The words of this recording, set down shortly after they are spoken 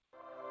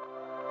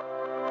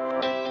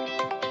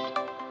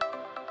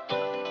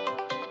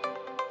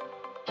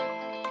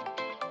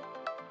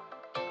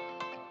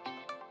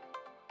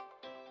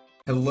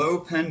Hello,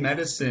 Penn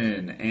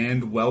Medicine,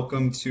 and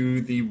welcome to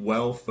the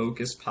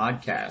Wellfocused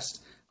Podcast.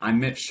 I'm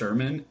Mitch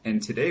Sherman,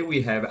 and today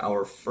we have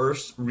our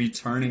first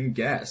returning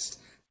guest,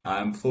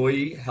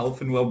 employee health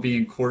and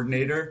well-being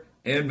coordinator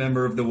and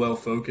member of the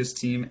Wellfocused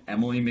team,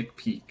 Emily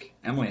McPeak.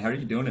 Emily, how are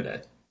you doing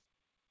today?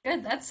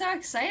 Good. That's so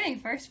exciting.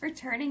 First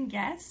returning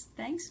guest.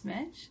 Thanks,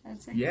 Mitch.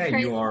 That's a Yeah,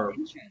 great you little are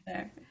intro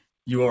there.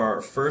 you are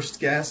our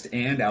first guest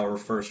and our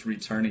first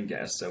returning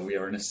guest, so we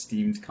are an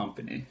esteemed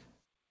company.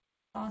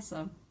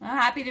 Awesome. Well,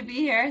 happy to be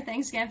here.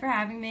 Thanks again for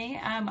having me.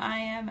 I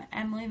am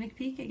Emily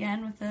McPeak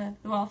again with the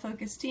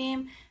Well-Focused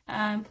team,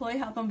 employee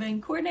health and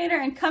wellbeing coordinator,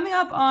 and coming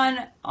up on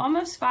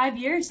almost 5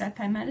 years at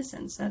Penn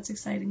Medicine. So that's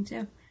exciting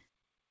too.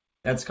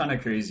 That's kind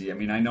of crazy. I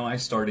mean, I know I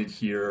started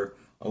here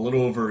a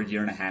little over a year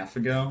and a half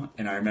ago,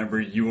 and I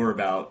remember you were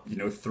about,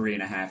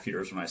 3.5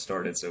 years when I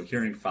started. So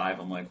hearing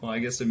five, I'm like, well, I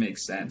guess it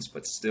makes sense,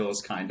 but still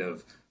is kind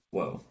of,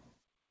 whoa.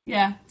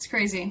 Yeah, it's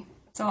crazy.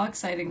 It's all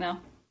exciting though.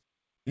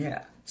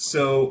 Yeah.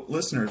 So,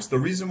 listeners, the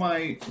reason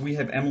why we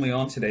have Emily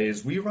on today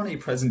is we run a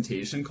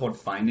presentation called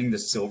Finding the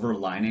Silver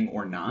Lining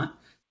or Not.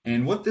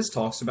 And what this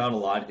talks about a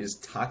lot is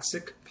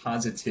toxic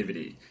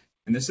positivity.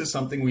 And this is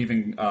something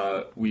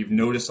we've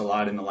noticed a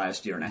lot in the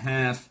last year and a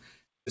half,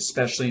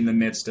 especially in the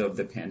midst of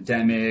the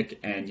pandemic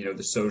and,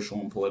 the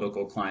social and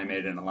political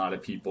climate and a lot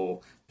of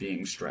people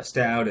being stressed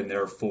out and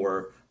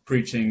therefore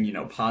preaching,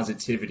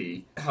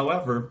 positivity.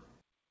 However,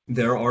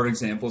 there are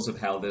examples of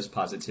how this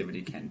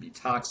positivity can be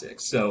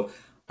toxic. So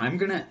I'm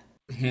going to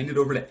hand it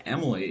over to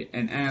Emily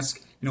and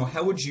ask,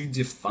 how would you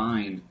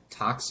define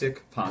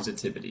toxic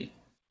positivity?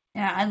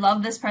 Yeah, I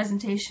love this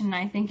presentation.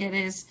 I think it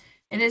is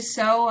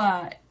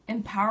so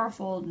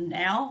powerful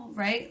now,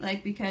 right?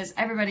 Like, because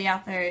everybody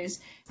out there is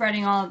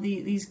spreading all of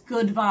these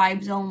good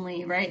vibes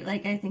only, right?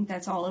 Like, I think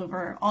that's all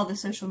over all the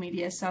social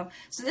media. So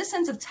this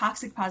sense of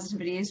toxic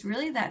positivity is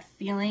really that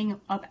feeling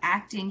of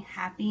acting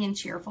happy and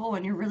cheerful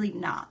when you're really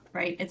not,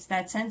 right? It's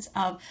that sense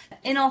of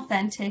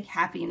inauthentic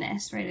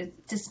happiness, right?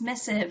 It's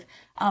dismissive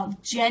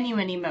of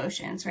genuine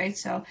emotions, right?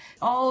 So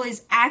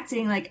always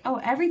acting like, oh,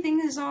 everything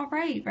is all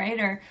right, right?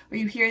 Or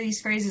you hear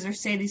these phrases or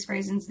say these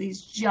phrases,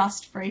 these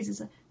just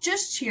phrases,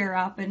 just cheer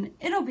up and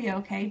it'll be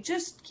okay.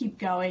 Just keep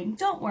going.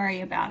 Don't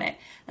worry about it.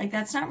 Like,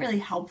 that's not really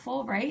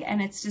helpful, right?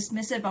 And it's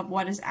dismissive of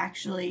what is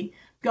actually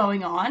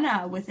going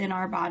on within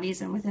our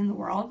bodies and within the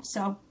world.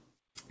 So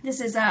this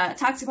is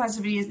toxic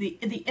positivity is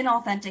the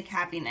inauthentic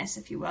happiness,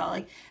 if you will,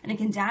 like, and it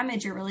can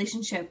damage your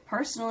relationship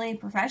personally,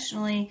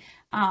 professionally,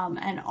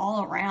 and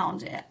all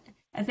around it.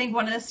 I think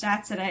one of the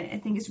stats that I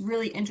think is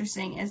really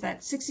interesting is that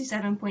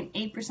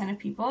 67.8% of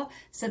people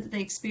said that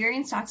they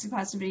experienced toxic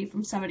positivity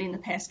from somebody in the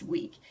past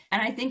week.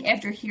 And I think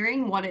after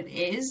hearing what it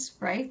is,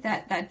 right,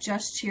 that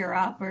just cheer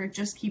up or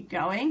just keep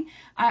going,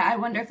 I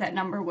wonder if that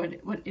number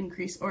would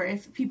increase, or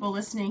if people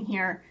listening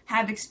here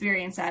have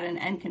experienced that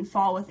and can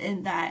fall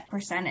within that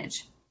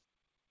percentage.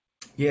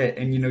 Yeah,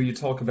 and you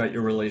talk about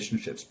your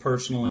relationships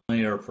personally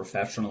or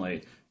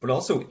professionally, but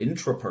also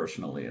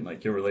intrapersonally and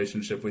like your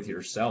relationship with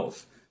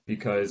yourself.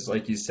 Because,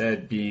 like you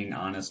said, being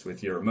honest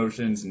with your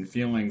emotions and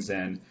feelings,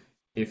 and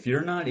if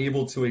you're not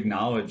able to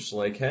acknowledge,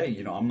 like,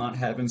 hey, I'm not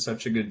having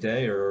such a good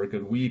day or a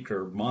good week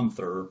or month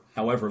or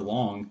however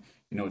long,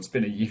 it's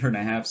been a year and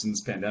a half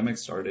since pandemic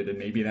started, and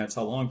maybe that's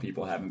how long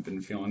people haven't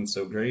been feeling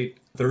so great.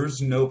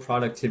 There's no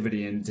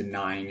productivity in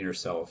denying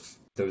yourself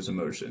those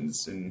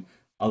emotions and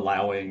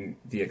allowing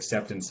the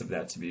acceptance of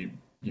that to be,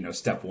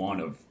 step one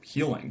of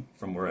healing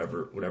from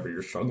whatever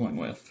you're struggling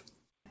with.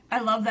 I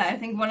love that. I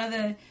think one of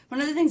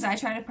the things I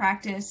try to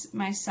practice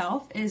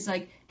myself is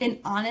like an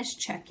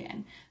honest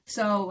check-in.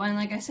 So when,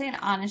 like, I say an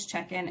honest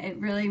check-in, it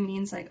really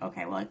means like,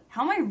 okay, well,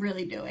 how am I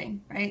really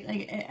doing, right?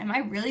 Like, am I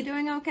really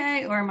doing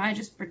okay, or am I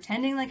just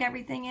pretending like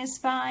everything is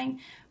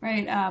fine,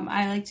 right?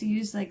 I like to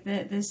use like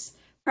this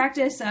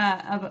practice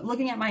of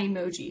looking at my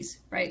emojis,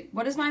 right?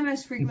 What is my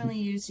most frequently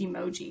used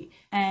emoji?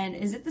 And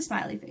is it the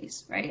smiley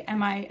face, right?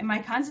 Am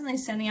I constantly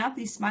sending out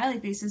these smiley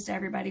faces to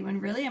everybody when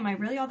really, am I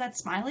really all that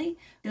smiley?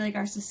 I feel like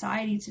our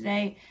society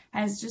today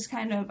has just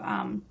kind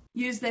of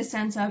used this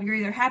sense of you're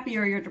either happy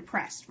or you're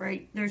depressed,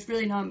 right? There's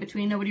really no in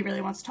between. Nobody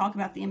really wants to talk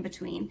about the in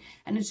between.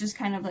 And it's just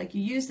kind of like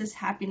you use this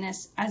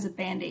happiness as a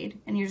band-aid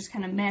and you're just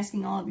kind of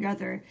masking all of your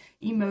other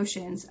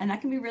emotions. And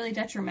that can be really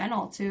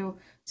detrimental to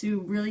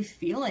really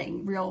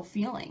feeling real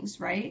feelings,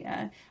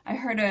 right? I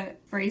heard a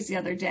phrase the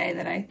other day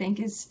that I think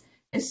is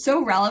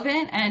so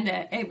relevant, and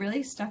it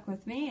really stuck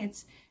with me.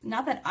 It's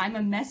not that I'm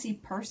a messy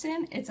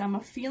person, it's I'm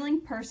a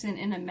feeling person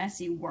in a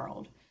messy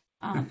world.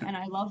 And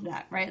I love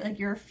that, right? Like,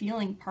 you're a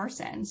feeling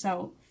person,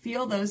 so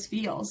feel those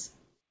feels.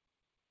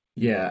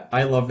 Yeah,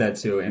 I love that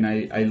too. And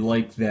I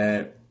like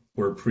that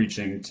we're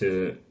preaching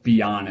to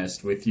be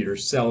honest with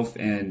yourself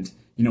and,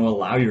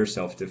 allow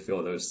yourself to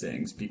feel those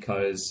things,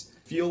 because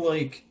I feel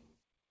like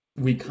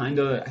we kind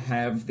of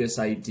have this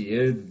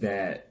idea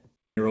that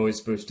you're always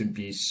supposed to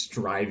be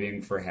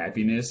striving for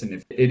happiness. And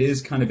if it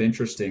is kind of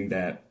interesting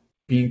that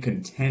being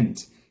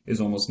content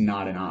is almost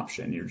not an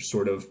option. You're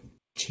sort of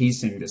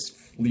chasing this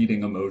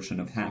fleeting emotion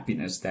of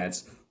happiness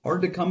that's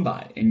hard to come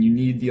by, and you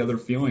need the other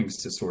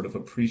feelings to sort of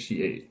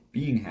appreciate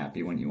being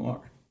happy when you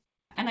are.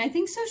 And I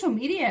think social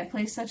media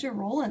plays such a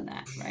role in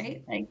that,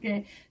 right? Like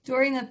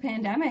during the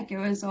pandemic, it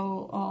was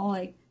all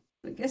like,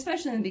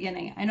 especially in the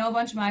beginning. I know a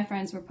bunch of my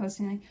friends were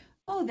posting like,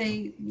 oh,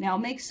 they now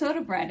make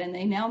soda bread and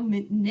they now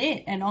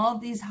knit and all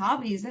of these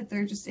hobbies that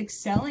they're just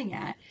excelling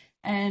at.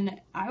 And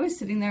I was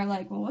sitting there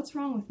like, well, what's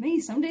wrong with me?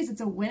 Some days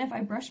it's a win if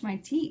I brush my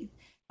teeth.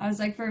 I was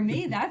like, for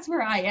me, that's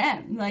where I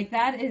am. Like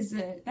that is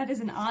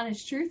an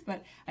honest truth.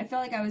 But I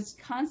felt like I was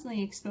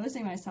constantly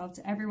exposing myself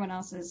to everyone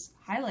else's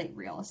highlight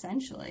reel,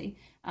 essentially,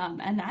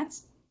 and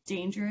that's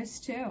dangerous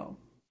too.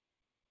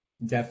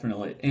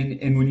 Definitely.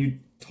 And when you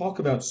talk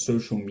about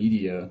social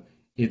media,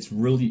 it's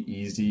really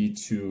easy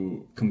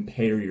to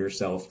compare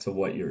yourself to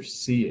what you're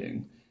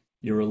seeing.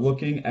 You're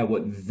looking at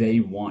what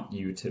they want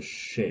you to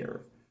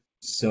share.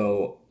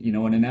 So,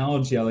 an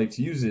analogy I like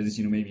to use is,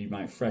 maybe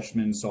my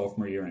freshman,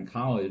 sophomore year in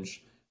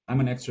college,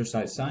 I'm an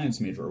exercise science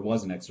major, or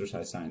was an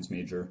exercise science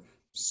major.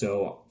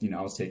 So,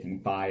 I was taking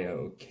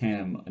bio,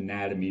 chem,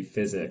 anatomy,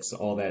 physics,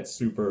 all that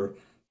super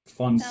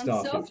fun Sounds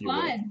stuff, so if you will.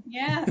 fun.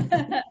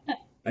 Yeah.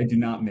 I do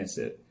not miss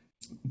it.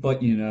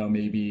 But,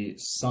 maybe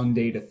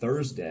Sunday to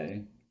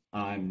Thursday,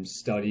 I'm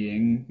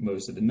studying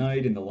most of the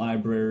night in the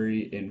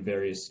library, in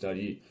various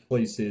study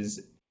places.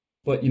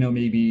 But,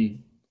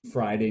 maybe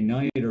Friday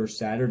night or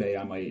Saturday,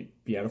 I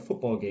might be at a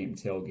football game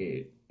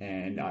tailgate,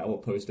 and I will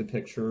post a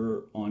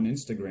picture on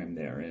Instagram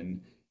there.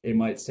 And it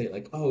might say,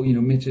 like, oh,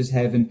 Mitch is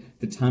having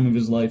the time of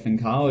his life in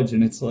college.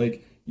 And it's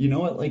like, you know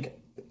what? Like,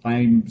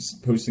 I'm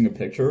posting a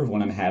picture of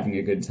when I'm having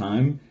a good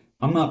time.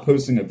 I'm not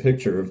posting a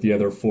picture of the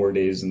other 4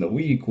 days in the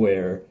week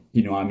where,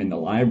 I'm in the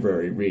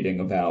library reading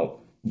about,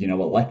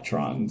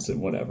 electrons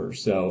and whatever.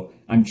 So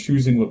I'm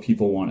choosing what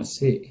people want to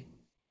see.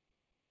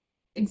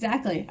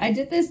 Exactly. I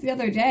did this the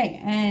other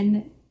day,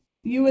 and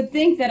you would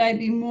think that I'd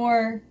be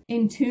more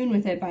in tune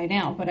with it by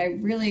now, but I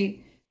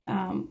really,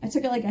 I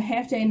took it like a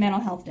half day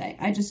mental health day.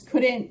 I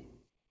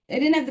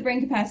didn't have the brain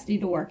capacity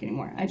to work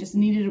anymore. I just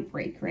needed a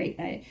break, right?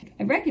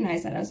 I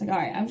recognized that. I was like, all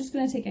right, I'm just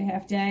going to take a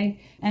half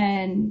day,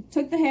 and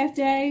took the half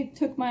day,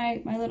 took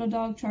my little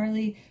dog,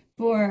 Charlie,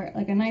 for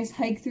like a nice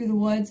hike through the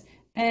woods.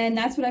 And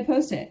that's what I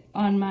posted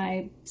on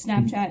my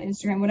Snapchat,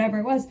 Instagram, whatever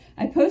it was.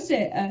 I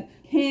posted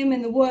him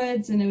in the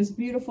woods, and it was a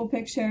beautiful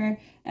picture.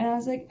 And I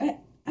was like,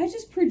 I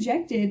just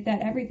projected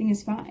that everything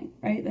is fine,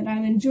 right? That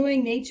I'm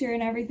enjoying nature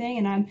and everything,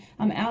 and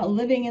I'm out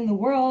living in the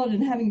world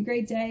and having a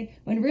great day.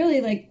 When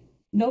really, like,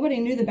 nobody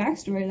knew the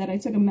backstory that I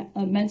took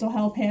a mental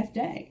health half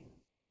day,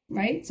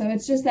 right? So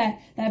it's just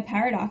that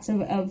paradox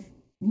of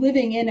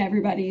living in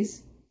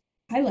everybody's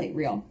highlight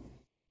reel.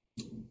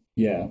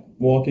 Yeah,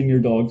 walking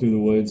your dog through the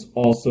woods,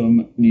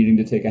 awesome. Needing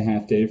to take a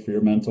half day for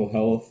your mental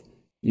health,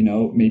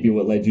 maybe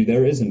what led you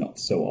there isn't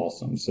so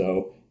awesome.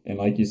 So, and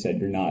like you said,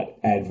 you're not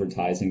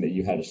advertising that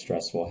you had a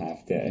stressful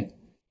half day.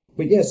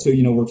 But yeah, so,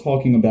 we're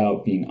talking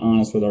about being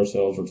honest with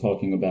ourselves. We're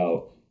talking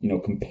about,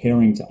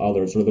 comparing to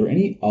others. Are there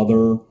any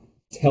other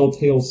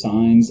telltale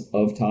signs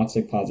of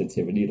toxic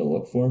positivity to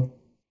look for?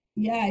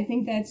 Yeah, I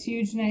think that's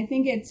huge, and I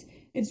think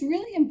it's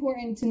really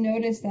important to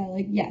notice that,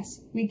 like, yes,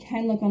 we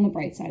can look on the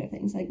bright side of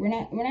things. Like, we're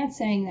not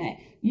saying that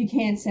you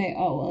can't say,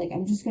 oh, well, like,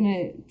 I'm just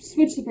gonna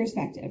switch the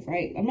perspective,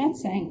 right? I'm not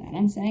saying that.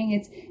 I'm saying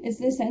it's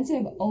the sense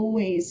of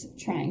always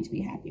trying to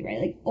be happy, right?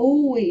 Like,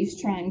 always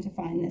trying to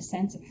find this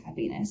sense of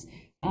happiness,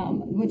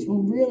 which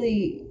will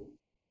really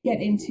get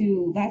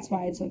into, that's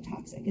why it's so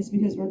toxic, is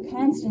because we're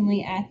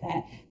constantly at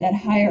that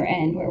higher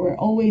end where we're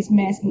always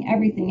masking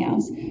everything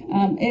else.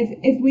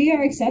 If we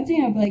are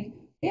accepting of, like,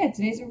 yeah,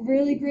 today's a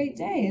really great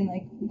day, and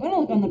like, I'm gonna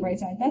look on the bright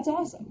side, that's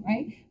awesome,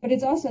 right? But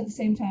it's also at the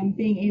same time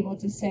being able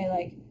to say,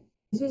 like,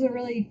 this was a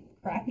really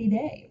crappy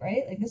day,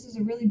 right? Like, this was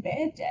a really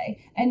bad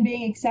day, and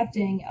being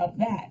accepting of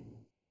that.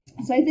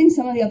 So I think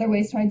some of the other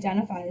ways to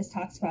identify this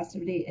toxic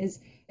positivity is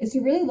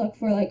to really look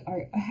for, like,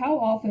 how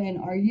often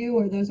are you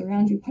or those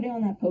around you putting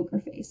on that poker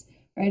face,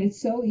 right?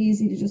 It's so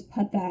easy to just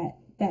put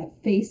that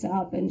face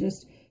up and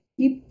just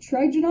keep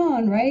trudging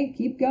on, right?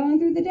 Keep going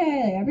through the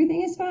day. Like,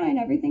 everything is fine.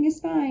 Everything is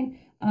fine.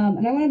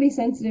 And I want to be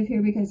sensitive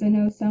here because I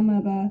know some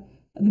of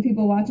the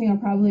people watching are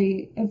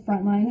probably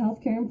frontline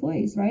healthcare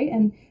employees, right?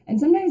 And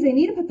sometimes they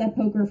need to put that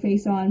poker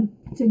face on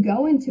to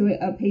go into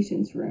a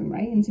patient's room,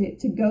 right? And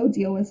to go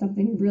deal with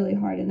something really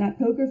hard. And that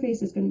poker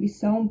face is going to be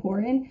so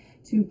important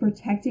to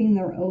protecting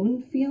their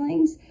own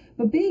feelings,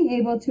 but being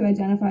able to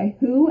identify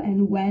who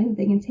and when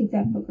they can take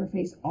that poker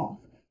face off.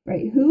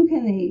 Right? Who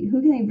can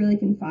they really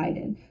confide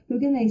in? Who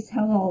can they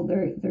tell all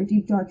their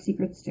deep, dark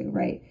secrets to,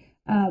 right?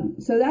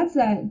 So that's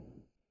that.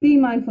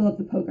 Being mindful of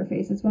the poker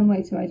face. It's one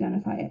way to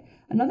identify it.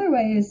 Another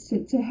way is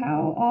to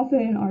how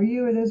often are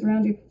you or those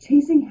around you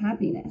chasing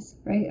happiness,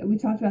 right? We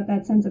talked about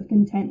that sense of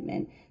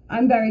contentment.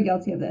 I'm very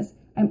guilty of this.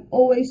 I'm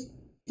always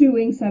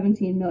doing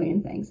 17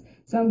 million things.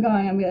 So I'm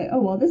be like,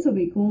 oh, well, this will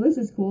be cool. This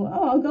is cool.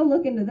 Oh, I'll go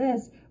look into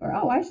this. Or,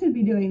 oh, I should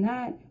be doing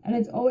that. And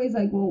it's always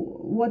like, well,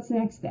 what's the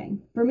next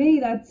thing? For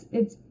me,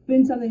 it's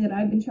been something that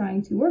I've been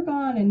trying to work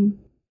on and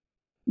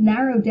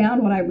narrow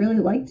down what I really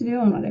like to do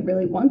and what I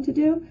really want to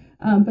do.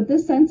 But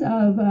this sense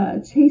of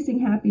chasing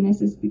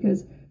happiness is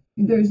because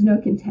there's no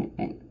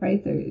contentment,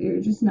 right?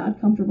 You're just not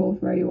comfortable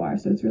with where you are.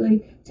 So it's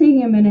really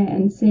taking a minute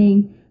and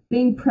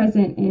being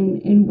present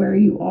in where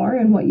you are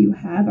and what you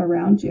have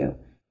around you.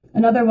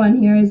 Another one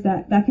here is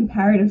that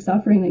comparative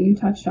suffering that you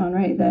touched on,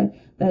 right?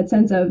 That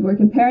sense of we're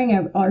comparing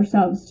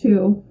ourselves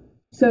to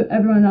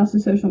everyone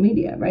else's social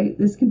media, right?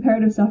 This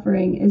comparative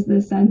suffering is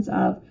this sense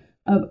of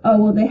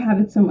oh, well, they have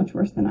it so much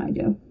worse than I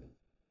do.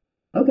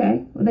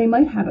 Okay, well, they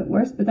might have it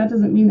worse, but that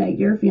doesn't mean that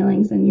your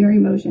feelings and your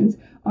emotions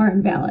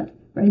aren't valid,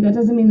 right? That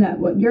doesn't mean that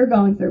what you're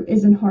going through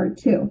isn't hard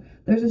too.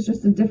 Theirs is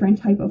just a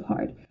different type of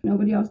hard.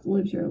 Nobody else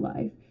lives your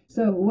life.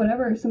 So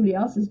whatever somebody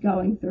else is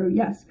going through,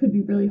 yes, could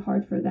be really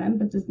hard for them,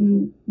 but does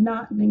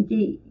not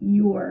negate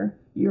your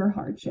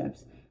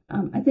hardships.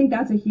 I think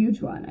that's a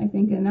huge one. I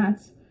think, and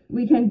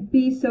we can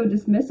be so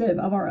dismissive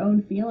of our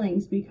own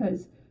feelings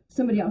because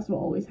somebody else will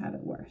always have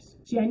it worse.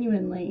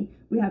 Genuinely,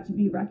 we have to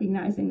be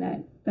recognizing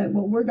that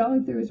what we're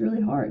going through is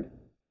really hard.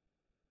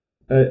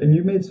 And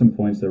you made some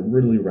points that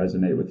really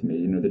resonate with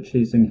me. The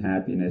chasing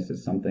happiness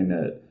is something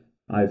that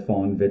I've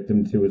fallen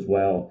victim to as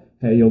well.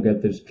 Hey, you'll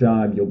get this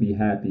job, you'll be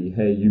happy.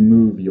 Hey, you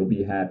move, you'll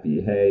be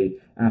happy. Hey,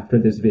 after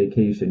this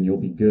vacation,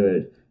 you'll be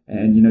good.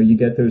 And, you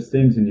get those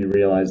things and you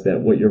realize that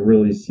what you're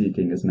really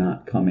seeking is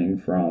not coming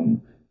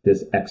from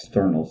this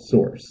external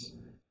source.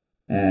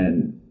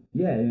 And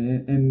yeah,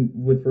 and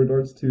with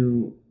regards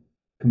to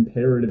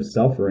comparative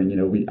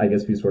suffering, I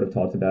guess we sort of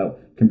talked about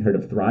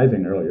comparative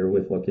thriving earlier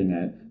with looking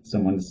at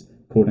someone's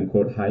quote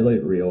unquote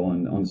highlight reel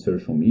on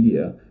social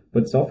media,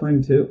 but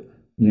suffering too.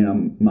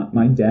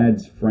 My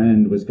dad's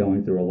friend was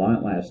going through a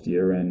lot last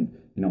year, and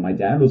my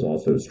dad was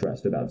also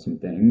stressed about some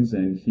things,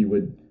 and he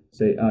would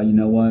say, you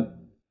know what,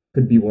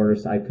 could be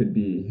worse. I could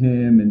be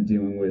him and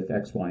dealing with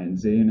X, Y, and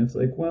Z. And it's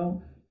like,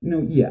 well,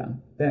 yeah,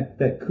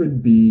 that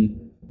could be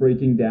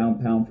breaking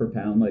down pound for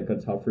pound like a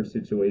tougher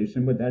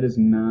situation, but that is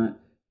not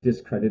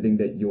discrediting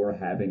that you're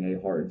having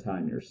a hard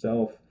time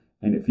yourself.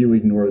 And if you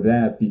ignore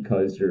that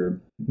because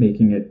you're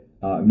making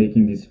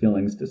these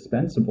feelings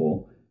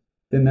dispensable,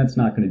 then that's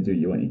not going to do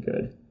you any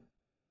good.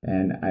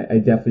 And I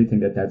definitely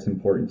think that that's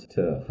important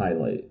to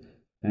highlight.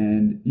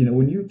 And,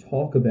 when you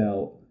talk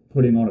about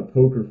putting on a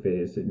poker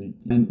face and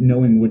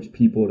knowing which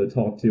people to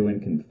talk to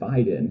and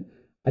confide in,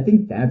 I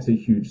think that's a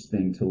huge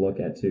thing to look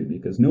at too,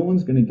 because no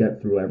one's going to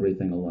get through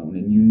everything alone,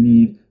 and you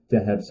need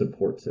to have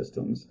support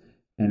systems.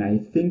 And I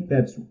think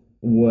that's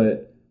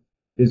what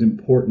is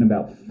important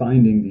about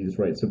finding these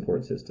right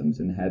support systems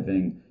and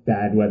having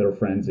bad weather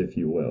friends, if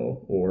you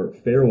will, or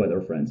fair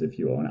weather friends, if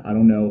you will. And I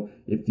don't know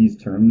if these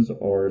terms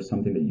are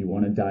something that you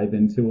want to dive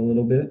into a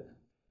little bit.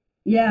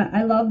 Yeah,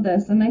 I love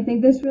this. And I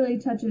think this really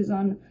touches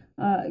on,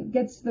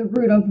 gets to the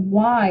root of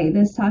why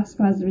this toxic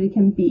positivity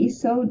can be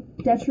so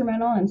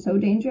detrimental and so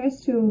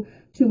dangerous to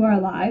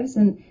our lives.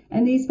 And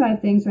these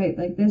 5 things, right,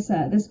 like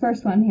this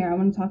first one here I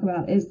want to talk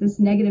about is this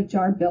negative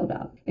jar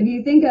buildup. If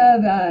you think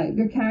of,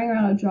 you're carrying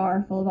around a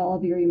jar full of all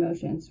of your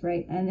emotions,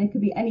 right, and it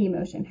could be any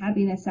emotion,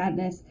 happiness,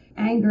 sadness,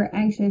 anger,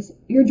 anxious,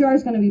 your jar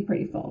is going to be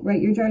pretty full,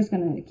 right? Your jar is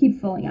going to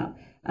keep filling up,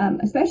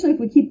 especially if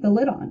we keep the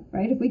lid on,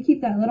 right? If we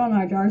keep that lid on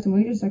our jars and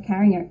we just are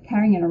carrying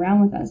it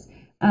around with us.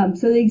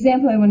 So the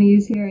example I want to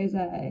use here is,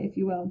 if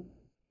you will,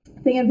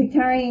 think of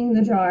carrying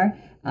the jar,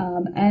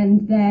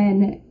 and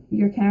then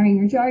you're carrying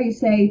your jar, you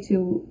say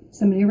to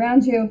somebody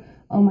around you,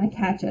 oh, my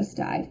cat just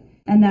died.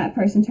 And that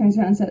person turns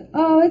around and says,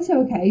 oh, it's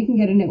okay, you can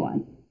get a new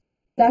one.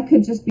 That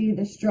could just be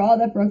the straw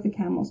that broke the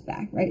camel's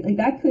back, right? Like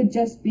that could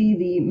just be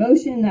the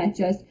emotion that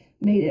just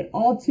made it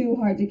all too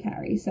hard to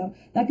carry. So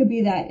that could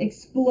be that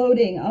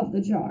exploding of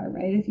the jar,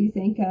 right? If you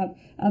think of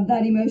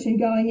that emotion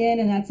going in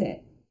and that's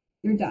it,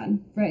 you're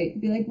done, right?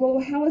 Be like,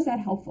 well, how is that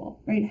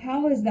helpful, right?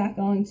 How is that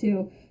going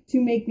to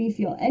make me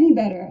feel any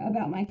better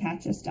about my cat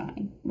just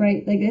dying,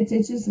 right? Like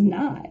it's just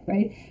not,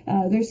 right?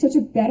 There's such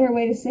a better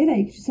way to say that.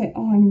 You could just say,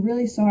 oh, I'm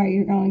really sorry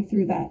you're going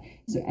through that.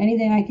 Is there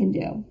anything I can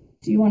do?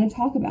 Do you want to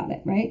talk about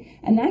it, right?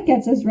 And that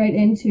gets us right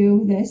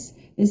into this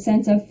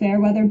sense of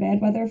fair weather,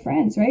 bad weather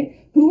friends,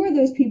 right? Who are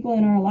those people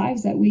in our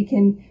lives that we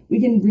can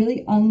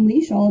really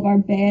unleash all of our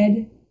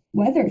bad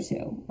weather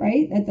to,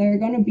 right? That they're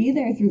going to be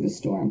there through the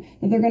storm,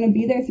 that they're going to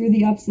be there through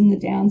the ups and the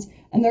downs,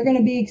 and they're going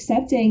to be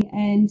accepting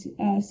and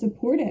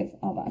supportive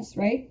of us,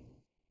 right?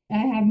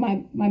 And I have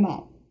my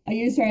mom. I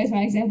use her as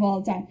my example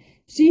all the time.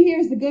 She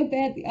hears the good,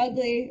 bad, the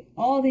ugly,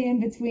 all the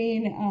in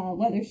between,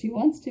 whether she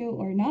wants to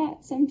or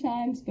not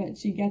sometimes, but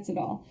she gets it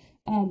all.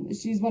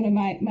 She's one of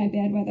my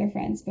bad weather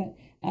friends, but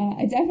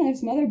I definitely have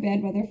some other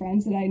bad weather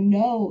friends that I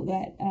know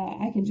that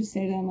I can just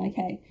say to them like,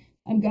 hey,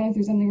 I'm going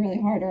through something really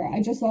hard, or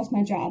I just lost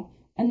my job.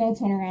 And they'll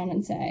turn around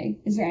and say,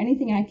 is there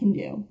anything I can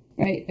do,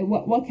 right?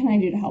 What can I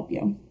do to help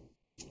you?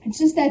 It's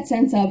just that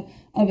sense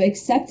of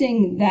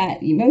accepting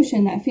that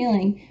emotion, that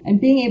feeling, and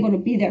being able to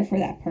be there for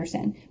that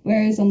person.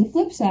 Whereas on the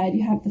flip side,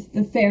 you have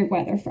the fair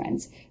weather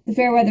friends. The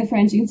fair weather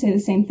friends, you can say the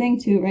same thing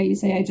to, right? You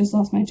say, I just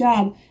lost my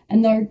job.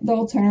 And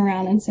they'll turn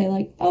around and say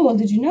like, oh, well,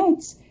 did you know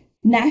it's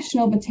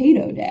National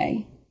Potato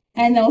Day?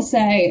 And they'll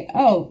say,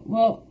 oh,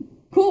 well,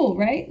 cool,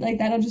 right? Like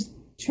that'll just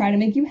try to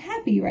make you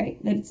happy,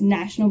 right? That it's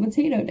National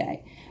Potato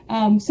Day.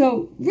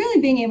 So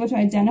really being able to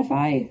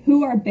identify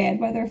who our bad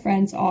weather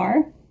friends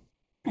are,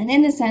 and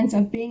in the sense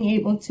of being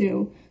able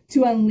to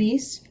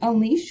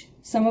unleash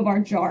some of our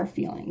jar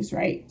feelings,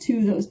 right,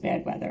 to those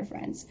bad weather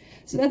friends.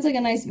 So that's like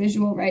a nice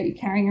visual, right? You're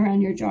carrying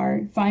around your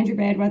jar, find your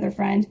bad weather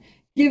friend,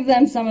 give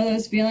them some of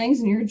those feelings,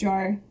 and your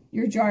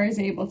jar is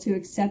able to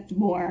accept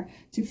more,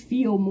 to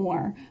feel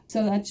more.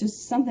 So that's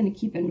just something to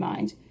keep in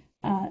mind.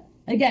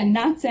 Again,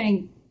 not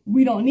saying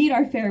we don't need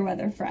our fair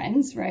weather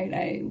friends,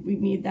 right? We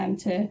need them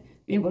to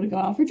be able to go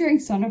out for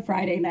drinks on a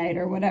Friday night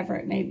or whatever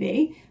it may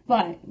be,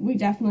 but we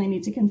definitely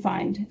need to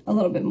confine a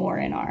little bit more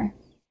in our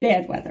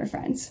bad weather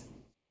friends.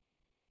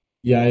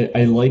 Yeah,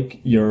 I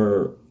like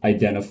your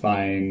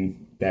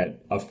identifying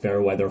that a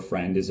fair weather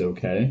friend is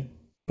okay,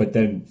 but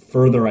then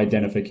further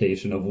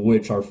identification of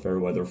which are fair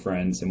weather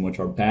friends and which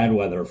are bad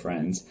weather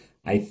friends,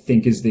 I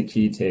think is the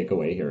key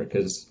takeaway here.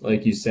 Because,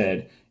 like you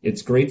said,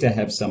 it's great to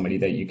have somebody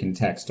that you can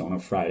text on a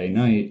Friday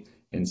night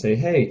and say,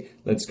 hey,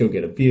 let's go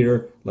get a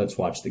beer, let's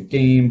watch the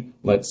game,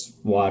 let's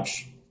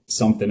watch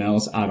something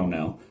else, I don't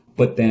know.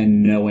 But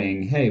then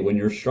knowing, hey, when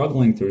you're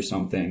struggling through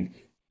something,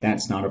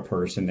 that's not a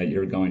person that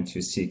you're going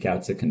to seek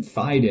out to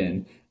confide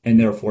in, and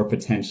therefore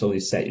potentially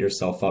set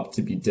yourself up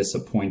to be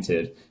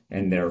disappointed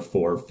and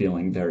therefore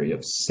feeling very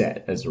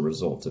upset as a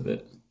result of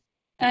it.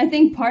 And I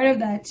think part of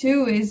that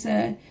too is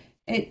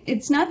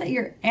it's not that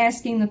you're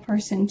asking the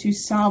person to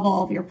solve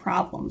all of your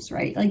problems,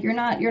 right? Like you're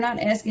not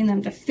asking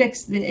them to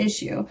fix the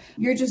issue.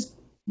 You're just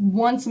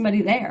want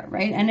somebody there,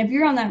 right? And if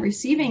you're on that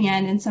receiving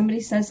end and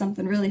somebody says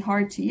something really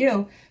hard to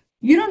you,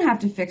 you don't have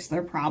to fix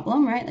their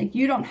problem, right? Like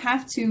you don't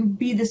have to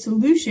be the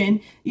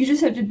solution. You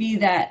just have to be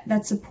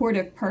that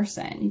supportive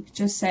person. You could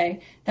just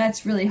say,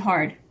 that's really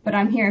hard, but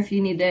I'm here if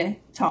you need to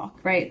talk,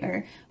 right?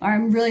 Or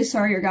I'm really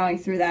sorry you're going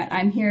through that.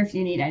 I'm here if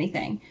you need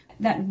anything.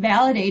 That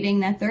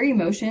validating that their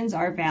emotions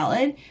are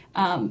valid,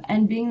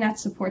 and being that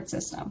support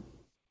system.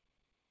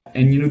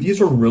 And,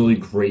 these are really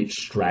great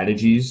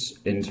strategies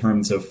in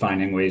terms of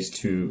finding ways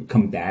to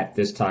combat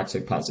this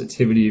toxic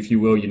positivity, if you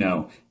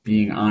will,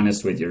 being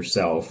honest with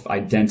yourself,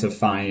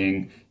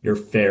 identifying your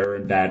fair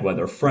and bad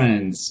weather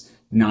friends,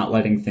 not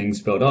letting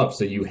things build up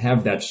so you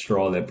have that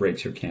straw that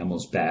breaks your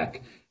camel's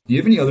back. Do you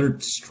have any other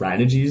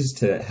strategies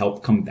to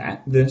help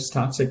combat this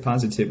toxic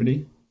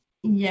positivity?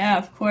 Yeah,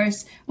 of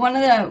course. One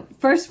of the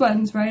first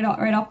ones right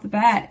off the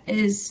bat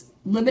is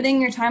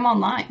limiting your time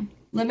online.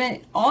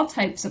 Limit all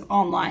types of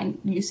online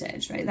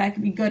usage, right? That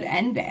could be good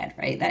and bad,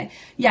 right? That,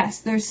 yes,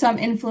 there's some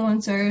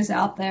influencers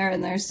out there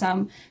and there's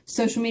some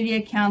social media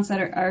accounts that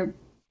are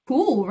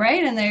cool,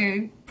 right? And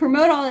they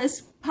promote all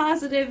this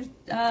positive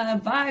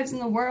vibes in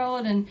the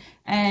world,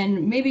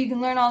 and maybe you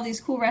can learn all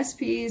these cool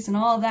recipes and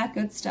all of that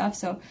good stuff.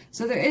 So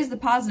there is the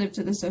positive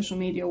to the social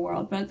media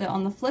world, but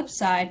on the flip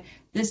side,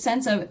 this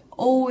sense of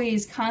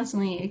always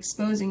constantly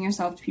exposing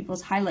yourself to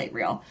people's highlight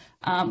reel.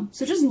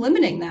 So just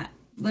limiting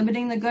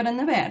the good and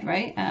the bad,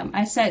 right?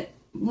 I set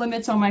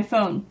limits on my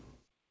phone.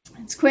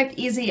 It's quick,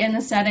 easy in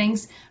the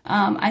settings.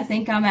 I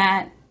think I'm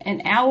at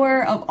an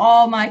hour of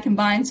all my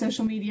combined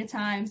social media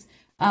times.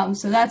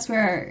 So that's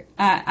where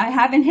I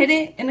haven't hit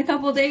it in a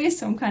couple of days,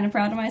 so I'm kind of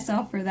proud of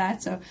myself for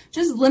that. So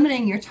just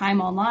limiting your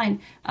time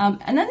online.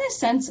 And then this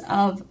sense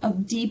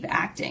of deep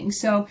acting.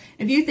 So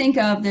if you think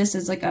of this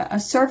as like a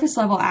surface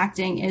level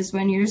acting is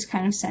when you're just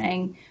kind of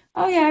saying,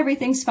 oh yeah,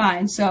 everything's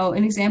fine. So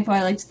an example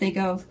I like to think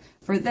of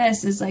for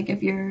this is like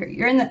if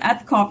you're at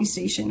the coffee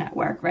station at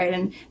work,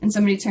 right? And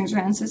somebody turns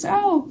around and says,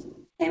 oh,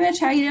 hey Mitch,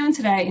 how you doing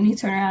today? And you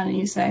turn around and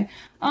you say,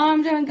 oh,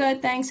 I'm doing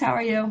good, thanks, how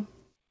are you?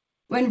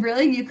 When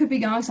really you could be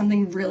going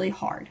something really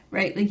hard,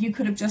 right? Like you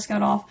could have just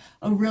got off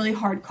a really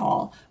hard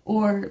call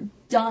or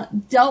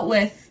dealt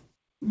with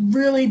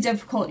really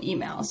difficult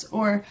emails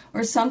or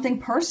something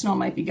personal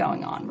might be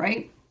going on,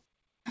 right?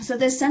 So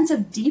this sense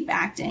of deep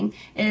acting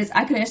is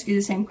I could ask you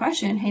the same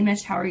question, hey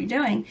Mitch, how are you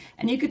doing?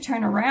 And you could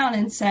turn around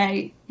and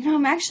say,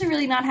 I'm actually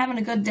really not having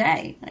a good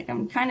day. Like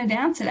I'm kind of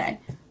down today,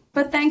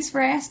 but thanks for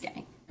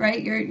asking,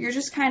 right? You're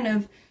just kind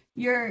of,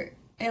 you're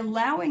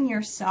allowing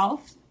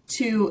yourself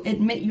to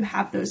admit you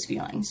have those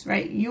feelings,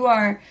 right? You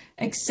are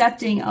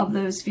accepting of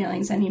those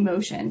feelings and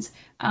emotions,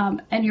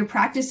 and you're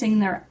practicing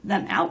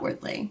them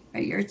outwardly,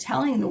 right? You're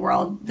telling the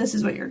world this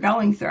is what you're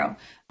going through.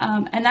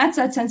 And that's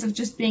that sense of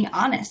just being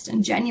honest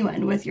and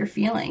genuine with your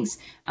feelings,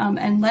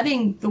 and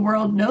letting the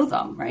world know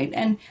them, right?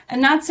 And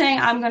not saying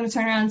I'm going to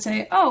turn around and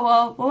say, oh,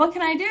 well, what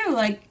can I do?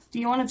 Like, do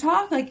you want to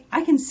talk? Like,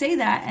 I can say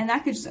that, and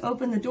that could just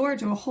open the door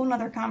to a whole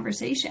nother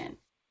conversation.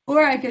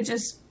 Or I could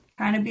just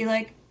kind of be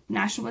like,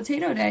 National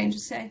Potato Day and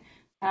just say,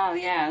 oh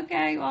yeah,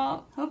 okay,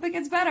 well, hope it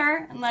gets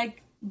better, and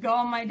like go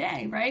on my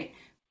day, right?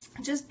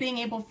 Just being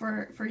able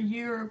for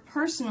your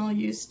personal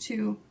use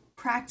to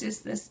practice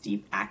this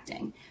deep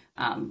acting.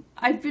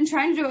 I've been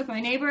trying to do it with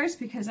my neighbors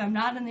because I'm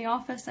not in the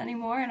office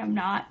anymore and I'm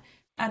not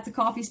at the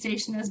coffee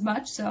station as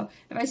much. So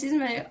if I see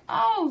somebody,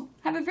 oh,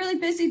 have a really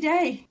busy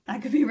day,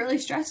 that could be really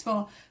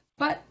stressful.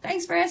 But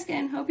thanks for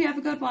asking. Hope you have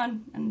a good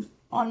one and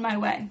on my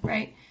way,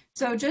 right?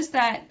 So just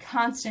that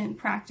constant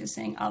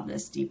practicing of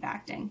this deep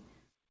acting.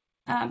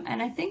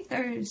 And I think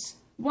there's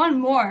one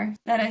more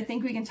that I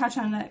think we can touch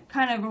on that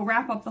kind of will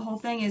wrap up the whole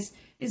thing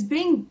is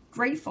being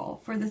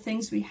grateful for the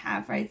things we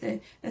have, right?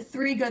 The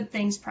 3 good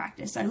things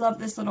practice. I love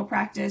this little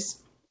practice.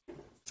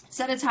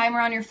 Set a timer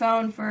on your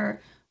phone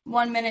for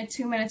 1 minute,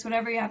 2 minutes,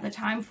 whatever you have the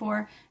time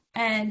for.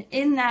 And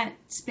in that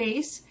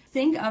space,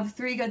 think of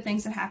 3 good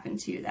things that happened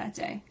to you that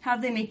day. How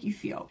do they make you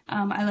feel?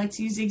 I like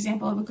to use the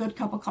example of a good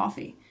cup of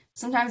coffee.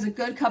 Sometimes a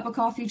good cup of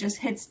coffee just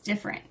hits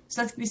different.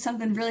 So that's going to be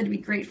something really to be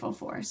grateful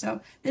for.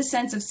 So this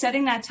sense of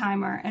setting that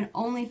timer and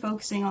only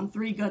focusing on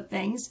 3 good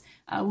things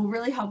will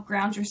really help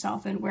ground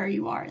yourself in where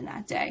you are in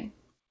that day.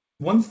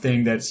 One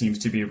thing that seems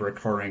to be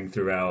recurring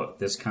throughout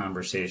this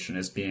conversation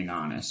is being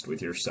honest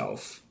with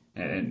yourself.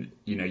 And,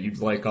 you'd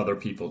like other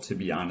people to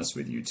be honest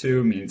with you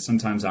too. I mean,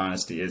 sometimes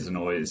honesty isn't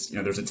always,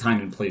 there's a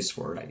time and place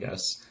for it, I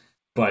guess.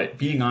 But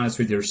being honest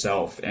with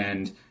yourself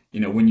and,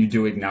 when you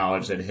do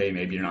acknowledge that, hey,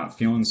 maybe you're not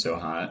feeling so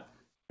hot,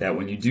 that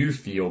when you do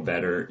feel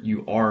better,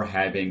 you are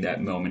having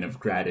that moment of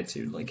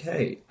gratitude. Like,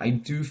 hey, I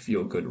do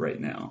feel good right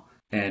now.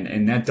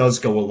 And that does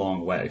go a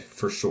long way,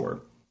 for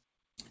sure.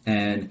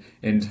 And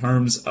in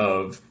terms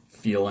of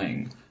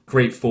feeling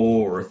grateful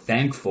or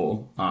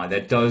thankful,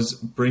 that does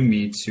bring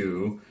me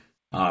to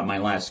my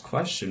last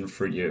question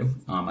for you.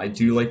 I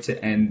do like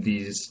to end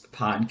these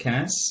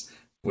podcasts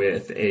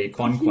with a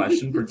fun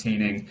question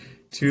pertaining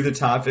to the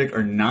topic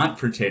or not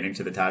pertaining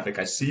to the topic.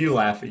 I see you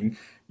laughing.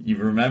 You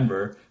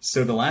remember.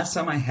 So the last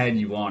time I had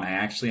you on, I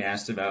actually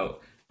asked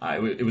about,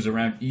 it was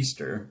around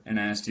Easter, and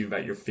I asked you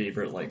about your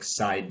favorite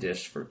side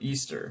dish for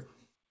Easter.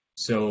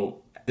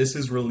 So this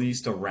is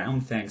released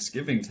around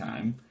Thanksgiving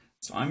time.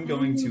 So I'm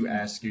going to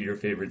ask you your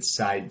favorite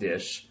side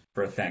dish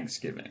for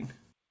Thanksgiving.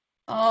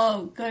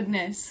 Oh,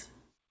 goodness.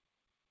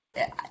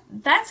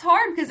 That's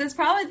hard because it's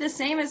probably the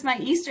same as my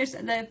Easter,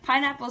 the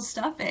pineapple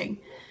stuffing.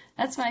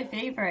 That's my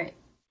favorite.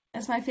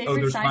 That's my favorite. Oh,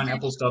 there's side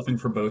pineapple dish. stuffing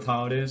for both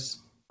holidays?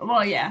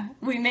 Well, yeah,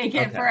 we make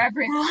it for Okay.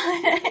 every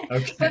holiday.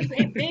 Okay. But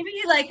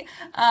maybe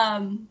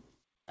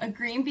a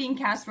green bean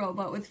casserole,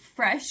 but with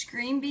fresh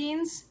green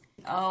beans.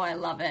 Oh, I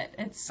love it.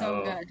 It's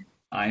so Oh, good.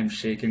 I'm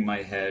shaking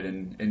my head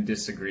in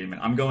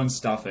disagreement. I'm going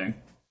stuffing,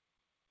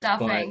 but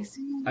Stuffing.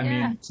 I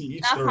Yeah. mean, to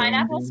each Not their own.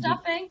 pineapple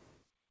stuffing,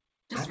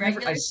 just I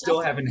regular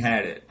still stuffing. haven't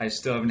had it. I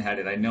still haven't had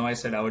it. I know I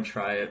said I would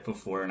try it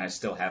before, and I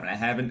still haven't. I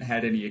haven't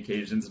had any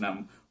occasions, and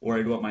I'm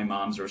worried what my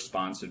mom's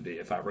response would be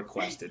if I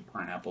requested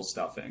pineapple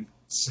stuffing.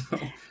 So,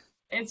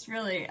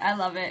 I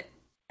love it.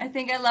 I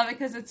think I love it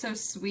because it's so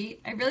sweet.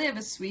 I really have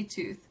a sweet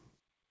tooth,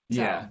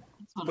 so yeah.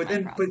 it's one of But my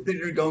then, problems. but then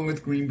you're going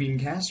with green bean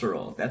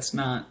casserole. That's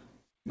not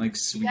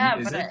sweet, Yeah,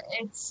 is but it?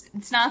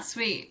 it's not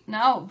sweet.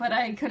 No, but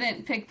I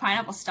couldn't pick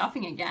pineapple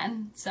stuffing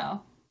again,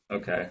 so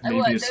Okay, I maybe a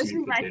would. Those sweet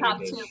would be my potato top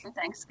 2 dish. for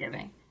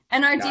Thanksgiving.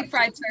 And our deep Gotcha.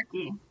 fried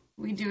turkey.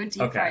 We do a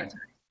deep Okay. fried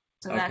turkey.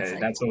 So that's Okay, like,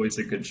 that's always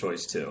a good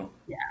choice too.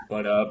 yeah.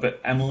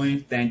 But Emily,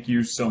 thank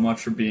you so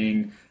much for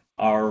being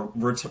our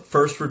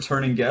first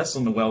returning guest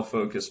on the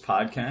Wellfocused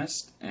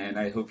Podcast, and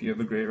I hope you have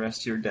a great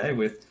rest of your day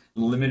with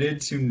limited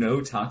to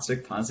no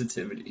toxic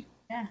positivity.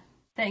 Yeah.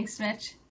 Thanks, Mitch.